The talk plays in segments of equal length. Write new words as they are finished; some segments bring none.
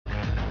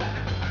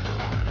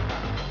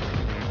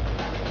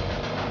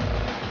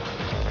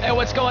Hey,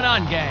 what's going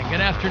on, gang?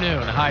 Good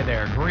afternoon. Hi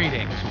there.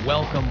 Greetings.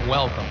 Welcome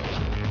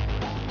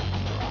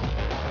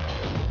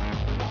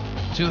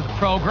to the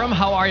program.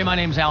 How are you? My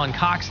name's Alan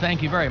Cox.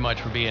 Thank you very much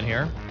for being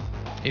here.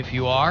 If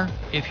you are,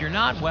 if you're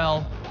not,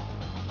 well,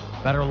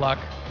 better luck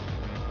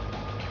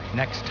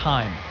next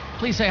time.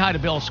 Please say hi to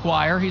Bill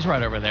Squire. He's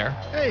right over there.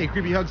 Hey,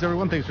 creepy hugs,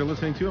 everyone. Thanks for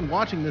listening to and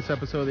watching this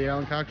episode of the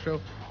Alan Cox Show.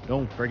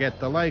 Don't forget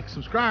to like,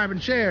 subscribe,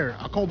 and share.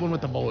 A cold one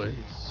with the boys.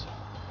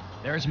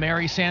 There's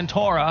Mary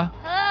Santora.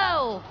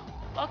 Hello.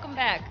 Welcome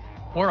back.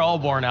 We're all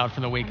worn out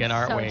from the weekend,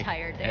 aren't we? So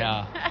tired, dude.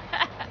 Yeah.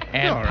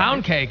 And All right.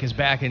 Poundcake is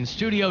back in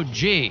Studio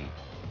G.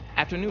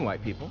 Afternoon,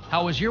 white people.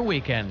 How was your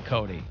weekend,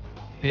 Cody?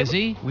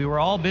 Busy? We were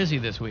all busy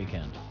this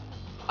weekend.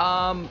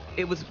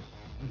 It was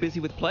busy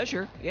with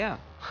pleasure. Yeah.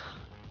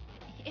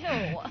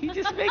 Ew. He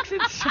just makes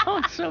it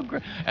sound so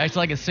great. It's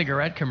like a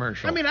cigarette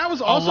commercial. I mean, I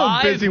was also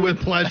Alive busy with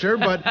pleasure,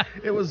 but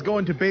it was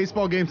going to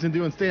baseball games and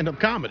doing stand-up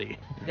comedy.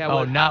 Yeah. Oh,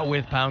 well, not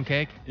with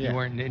Poundcake? Yeah. You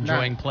weren't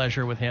enjoying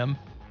pleasure with him?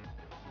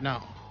 No,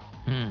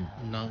 Hmm.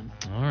 none.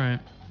 All right.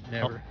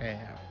 Never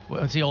have.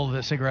 Well, it's the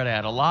old cigarette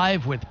ad.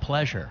 Alive with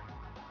pleasure.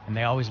 And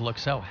they always look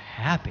so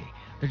happy.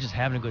 They're just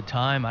having a good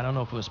time. I don't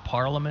know if it was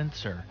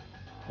Parliaments or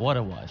what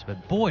it was,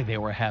 but boy, they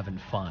were having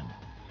fun.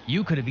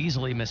 You could have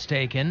easily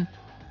mistaken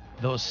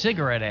those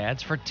cigarette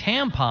ads for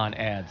tampon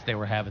ads. They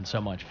were having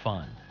so much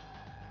fun.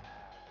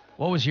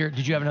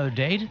 Did you have another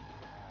date?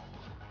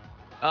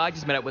 I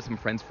just met up with some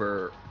friends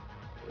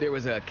there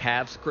was a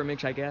Cavs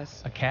scrimmage, I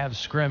guess. A Cavs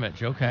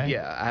scrimmage, okay.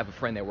 Yeah, I have a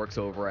friend that works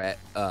over at,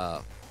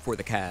 for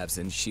the Cavs,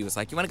 and she was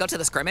like, you want to go to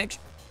the scrimmage?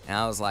 And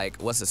I was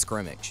like, what's a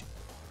scrimmage?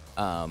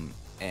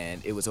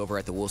 And it was over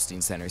at the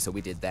Wolstein Center, so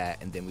we did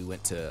that, and then we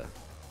went to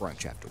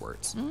brunch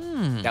afterwards.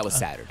 That was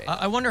Saturday.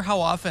 I wonder how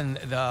often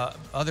the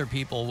other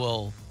people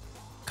will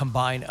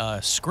combine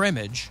a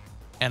scrimmage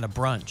and a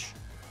brunch.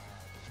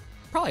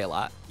 Probably a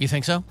lot. You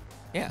think so?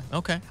 Yeah.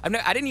 Okay. I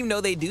didn't even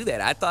know they do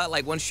that. I thought,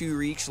 like, once you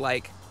reach,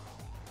 like,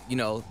 you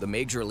know, the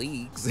major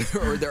leagues,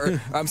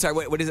 I'm sorry,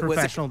 what is it?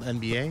 Professional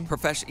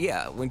NBA?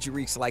 Yeah, once you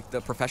reach like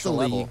the professional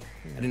The league. level.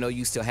 I didn't know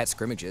you still had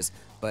scrimmages,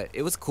 but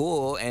it was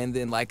cool. And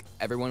then like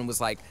everyone was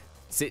like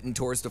sitting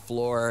towards the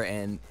floor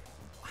and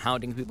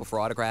hounding people for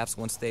autographs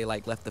once they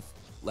like left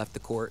the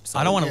court. So,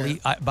 I don't want to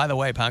leave. By the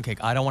way, Poundcake,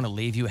 I don't want to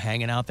leave you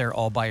hanging out there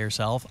all by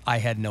yourself. I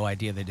had no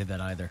idea they did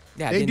that either.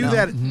 Yeah, I They didn't do know.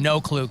 that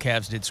No clue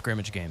Cavs did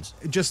scrimmage games.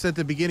 just at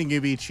the beginning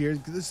of each year.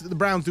 The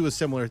Browns do a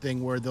similar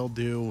thing where they'll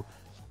do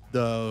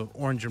the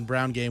orange and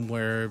brown game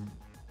where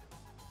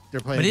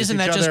they're playing But against isn't each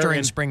that just other during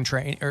and spring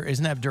training, or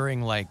isn't that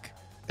during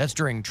that's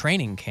during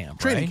training camp,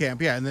 training right?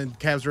 camp? Yeah, and then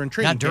Cavs are in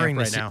training Not during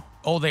camp the right now.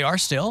 Oh, they are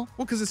still?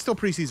 Well, because it's still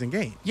preseason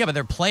games. Yeah, but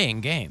they're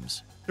playing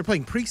games. They're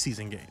playing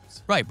preseason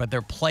games. Right, but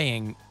they're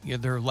playing,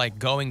 they're like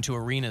going to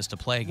arenas to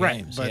play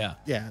games. But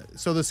Yeah.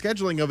 So the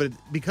scheduling of it,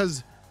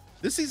 because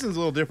this season's a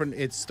little different,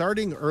 it's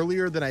starting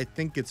earlier than I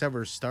think it's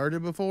ever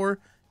started before,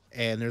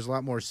 and there's a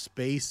lot more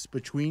space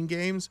between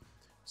games.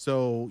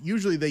 So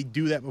usually they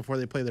do that before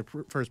they play their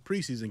first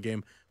preseason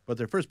game, but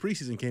their first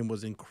preseason game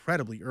was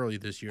incredibly early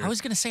this year. I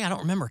was going to say, I don't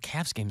remember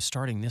Cavs games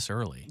starting this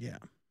early. Yeah.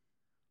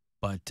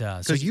 But,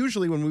 Because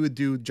usually when we would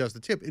do Just the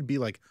Tip, it'd be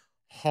like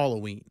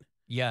Halloween.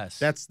 yes.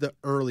 That's the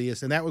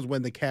earliest, and that was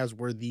when the Cavs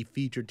were the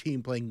featured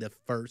team playing the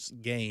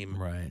first game.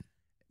 right.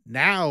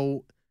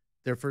 Now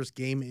their first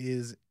game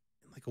is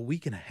like a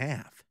week and a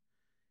half,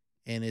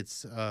 and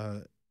it's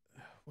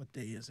what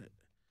day is it?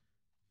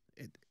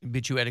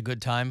 But you had a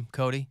good time,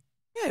 Cody?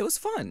 Yeah, it was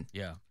fun.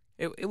 Yeah.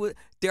 It was.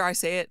 Dare I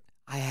say it?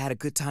 I had a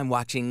good time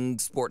watching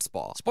sports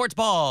ball. Sports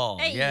ball.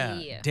 Hey.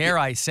 Yeah. Dare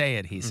I say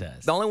it, he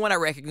says. The only one I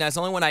recognized,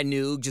 the only one I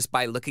knew just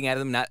by looking at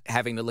them, not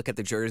having to look at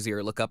the jersey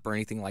or look up or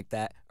anything like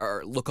that,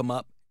 or look them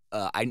up.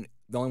 The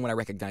only one I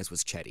recognized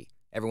was Chetty.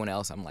 Everyone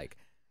else, I'm like,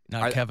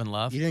 Not Kevin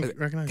Love. You didn't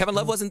recognize Kevin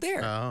Love wasn't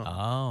there. Oh,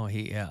 Oh,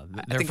 yeah.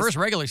 I Their think first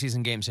regular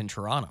season game's in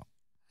Toronto.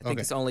 I think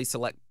Okay. it's only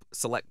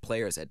select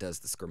players that does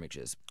the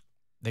scrimmages.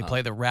 They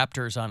play the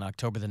Raptors on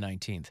October the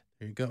 19th.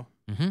 there you go.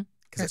 Mm-hmm.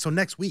 Okay, so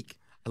next week.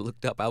 I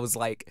looked up. I was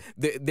like,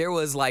 there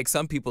was like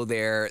some people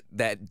there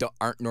that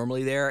aren't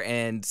normally there,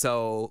 and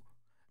so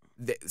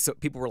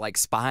people were like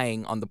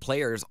spying on the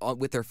players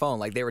with their phone,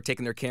 like they were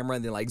taking their camera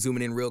and then like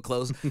zooming in real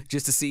close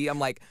just to see. I'm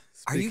like,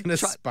 are you? Speaking of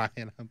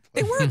spying on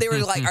They players. were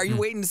like, are you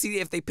waiting to see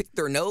if they picked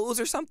their nose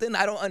or something?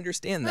 I don't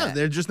understand No, that.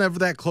 they're just never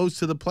that close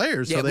to the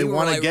players, so Yeah, they we were,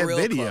 want to like, get real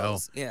video.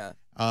 close. Yeah.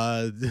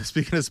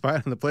 Speaking of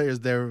spying on the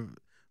players, there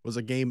was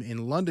a game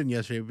in London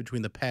yesterday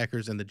between the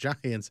Packers and the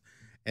Giants,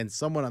 and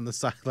someone on the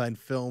sideline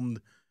filmed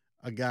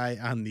a guy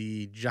on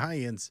the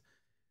Giants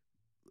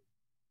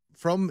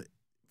from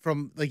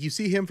like you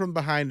see him from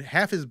behind,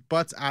 half his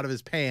butt's out of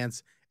his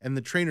pants, and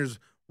the trainer's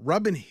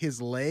rubbing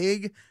his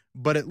leg,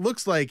 but it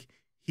looks like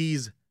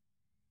he's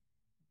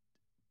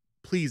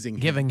pleasing him.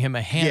 Giving him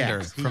a hander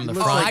Yes, from he the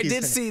looks front. Oh, like I he's-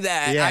 did see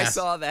that. I Yes.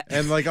 saw that.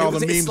 And like It all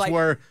was- the it's memes like-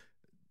 where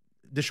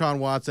Deshaun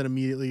Watson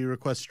immediately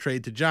requests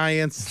trade to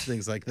Giants,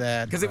 things like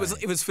that. because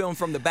it was filmed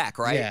from the back,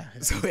 right? Yeah.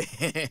 So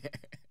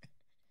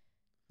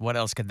What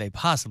else could they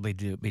possibly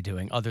be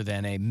doing other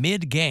than a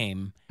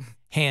mid-game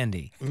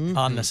handy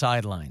on the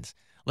sidelines?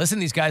 Listen,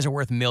 these guys are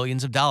worth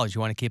millions of dollars.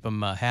 You want to keep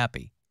them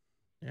happy.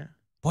 Yeah.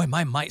 Boy,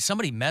 my mic,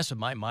 somebody messed with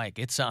my mic.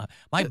 It's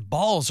my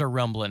balls are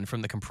rumbling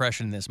from the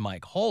compression in this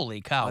mic. Holy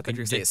cow. I thought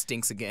you were saying it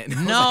stinks again.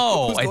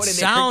 No, it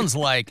sounds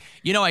like,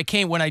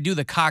 when I do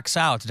the Cox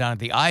Outs down at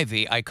the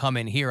Ivy, I come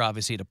in here,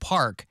 obviously, to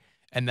park,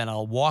 and then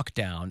I'll walk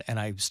down, and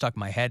I stuck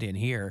my head in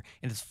here,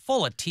 and it's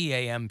full of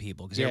TAM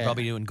people, because they're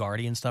probably doing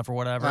Guardian stuff or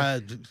whatever.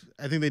 I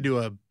think they do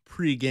a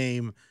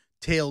pregame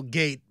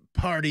tailgate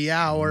party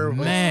hour.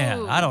 Man,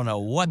 Ooh. I don't know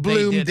what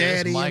Bloom they did to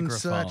Daddy this and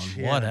microphone, such,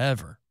 yeah.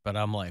 whatever. But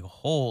I'm like,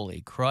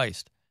 holy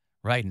Christ,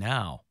 right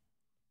now.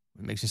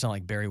 It makes me sound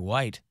like Barry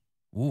White.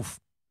 Oof.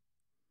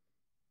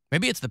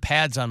 Maybe it's the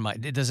pads on my,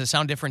 does it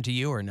sound different to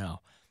you or no?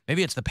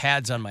 Maybe it's the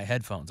pads on my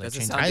headphones. Does it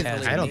changed sound the different?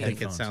 pads I on don't the think it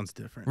headphones. sounds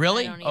different.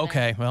 Really? I don't either.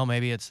 Okay, well,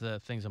 maybe it's the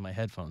things on my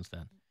headphones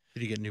then.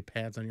 Did you get new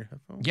pads on your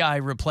headphones? Yeah, I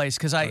replaced,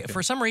 because Okay.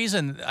 for some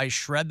reason, I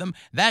shred them.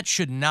 That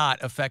should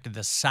not affect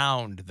the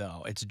sound,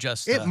 though. It's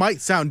just. It might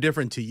sound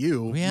different to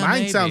you. Yeah,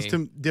 Mine sounds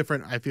maybe.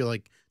 different, I feel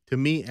like, to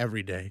me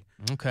every day.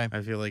 Okay.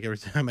 I feel like every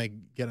time I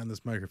get on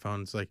this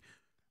microphone, it's like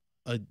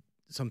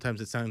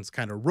sometimes it sounds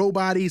kind of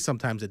robot-y,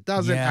 sometimes it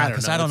doesn't. Yeah,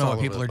 because I don't know It's what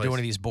all people over are the doing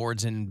to place. these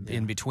boards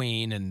in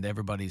between, and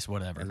everybody's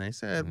whatever. And they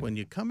said, when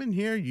you come in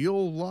here,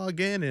 you'll log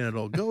in and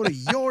it'll go to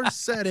your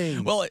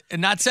settings. Well,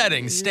 not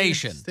settings,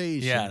 station.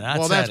 Station. Yeah, not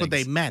well, that's what they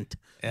settings. meant.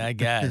 I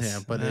guess. Yeah,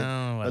 but they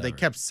whatever.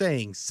 kept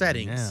saying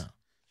settings. Yeah.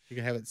 You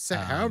can have it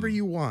set however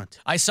you want.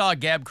 I saw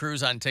Gab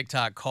Cruz on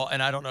TikTok call,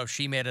 and I don't know if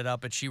she made it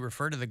up, but she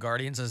referred to the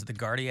Guardians as the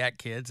Guardiac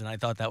Kids, and I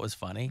thought that was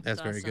funny. That's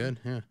very awesome.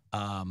 good.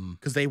 Yeah.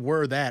 Because they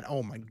were that.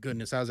 Oh my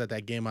goodness. I was at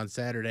that game on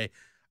Saturday.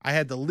 I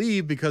had to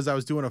leave because I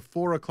was doing a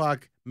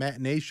 4:00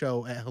 matinee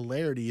show at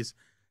Hilarities.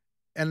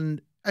 And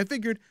I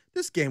figured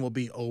this game will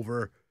be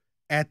over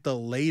at the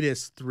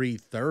latest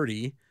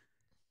 3:30.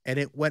 And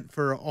it went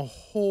for a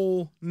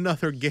whole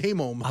nother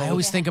game almost. I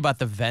always think about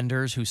the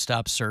vendors who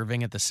stop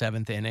serving at the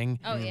 7th inning.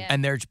 Oh, yeah.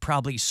 And they're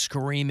probably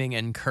screaming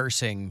and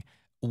cursing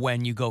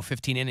when you go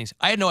 15 innings.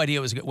 I had no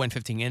idea it went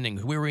 15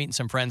 innings. We were meeting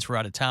some friends who were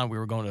out of town. We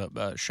were going to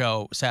a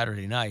show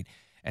Saturday night.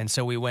 And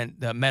so we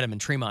went, met them in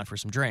Tremont for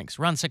some drinks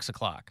around 6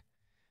 o'clock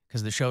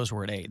because the shows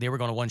were at 8. They were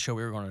going to one show,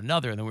 we were going to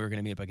another, and then we were going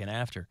to meet up again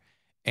after.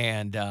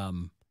 And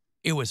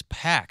it was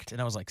packed. And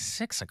I was like,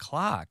 6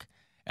 o'clock?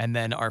 And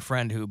then our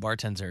friend who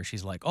bartends there,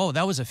 she's like, oh,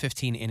 that was a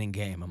 15-inning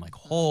game. I'm like,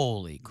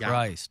 holy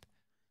Christ.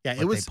 Yeah,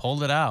 But they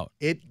pulled it out.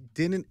 It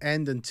didn't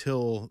end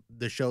until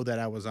the show that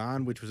I was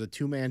on, which was a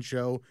 2-man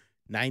show,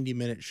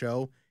 90-minute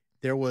show.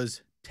 There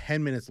was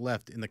 10 minutes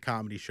left in the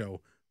comedy show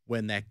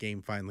when that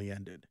game finally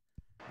ended.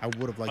 I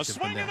would have liked A it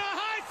swing from and a there.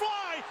 high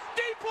fly,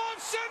 deep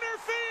left center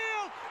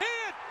field.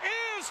 It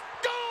is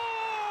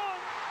gone.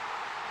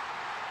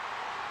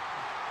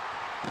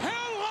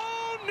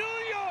 Hello, New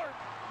York.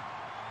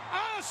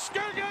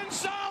 Oscar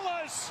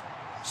Gonzalez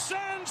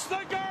sends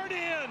the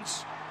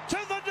Guardians to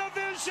the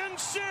division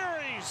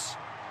series.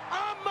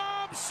 A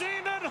mob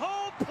scene at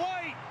home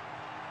plate.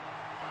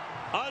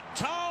 A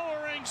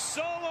towering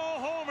solo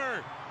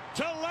homer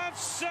to left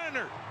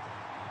center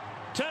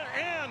to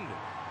end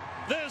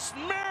this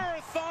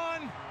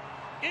marathon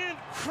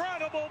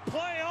incredible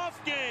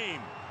playoff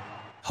game.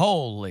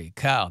 Holy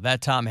cow. That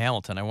Tom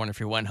Hamilton, I wonder if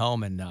he went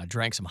home and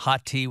drank some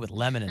hot tea with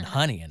lemon and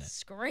honey in it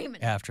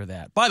Screaming. after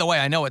that. By the way,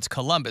 I know it's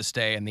Columbus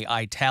Day and the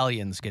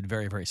Italians get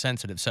very, very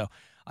sensitive, so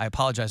I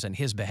apologize on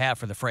his behalf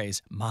for the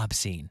phrase mob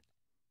scene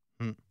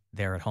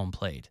there at home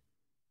plate.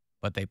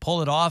 But they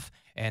pull it off,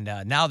 and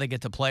now they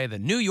get to play the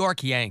New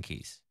York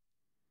Yankees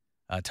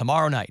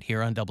tomorrow night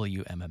here on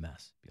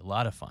WMMS. Be a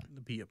lot of fun.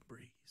 It'd be a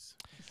breeze.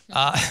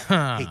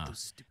 Hate those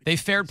stupid They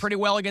fared pretty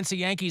well against the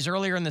Yankees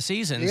earlier in the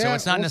season, so Yeah,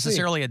 it's not we'll see.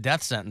 necessarily a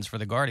death sentence for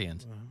the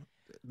Guardians.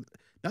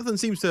 Nothing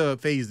seems to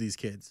phase these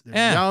kids. They're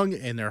Yeah. young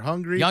and they're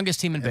hungry. Youngest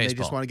team in and They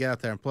baseball. just want to get out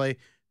there and play.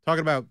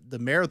 Talking about the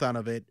marathon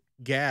of it,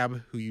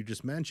 Gab, who you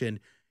just mentioned,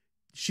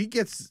 she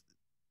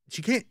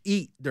can't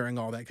eat during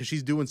all that because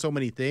she's doing so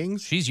many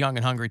things. She's young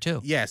and hungry,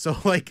 too. Yeah, so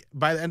like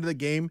by the end of the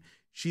game,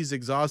 she's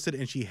exhausted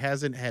and she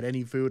hasn't had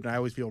any food. And I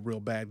always feel real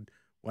bad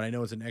when I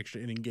know it's an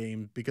extra inning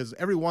game because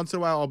every once in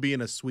a while I'll be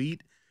in a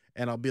suite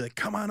and I'll be like,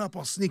 come on up,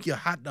 I'll sneak you a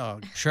hot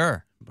dog.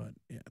 Sure. But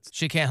yeah,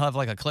 She can't have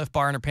like a Cliff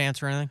Bar in her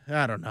pants or anything?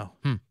 I don't know.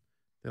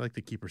 They like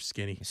to keep her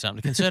skinny.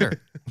 Something to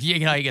consider. You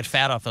know, you get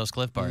fat off those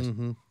Cliff Bars.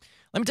 Mm-hmm.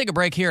 Let me take a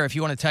break here. If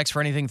you want to text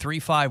for anything,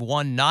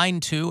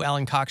 35192,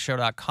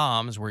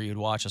 AlanCoxShow.com is where you'd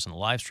watch us on the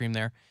live stream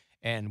there.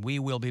 And we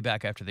will be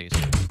back after these.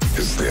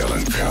 It's the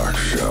Alan Cox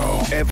Show.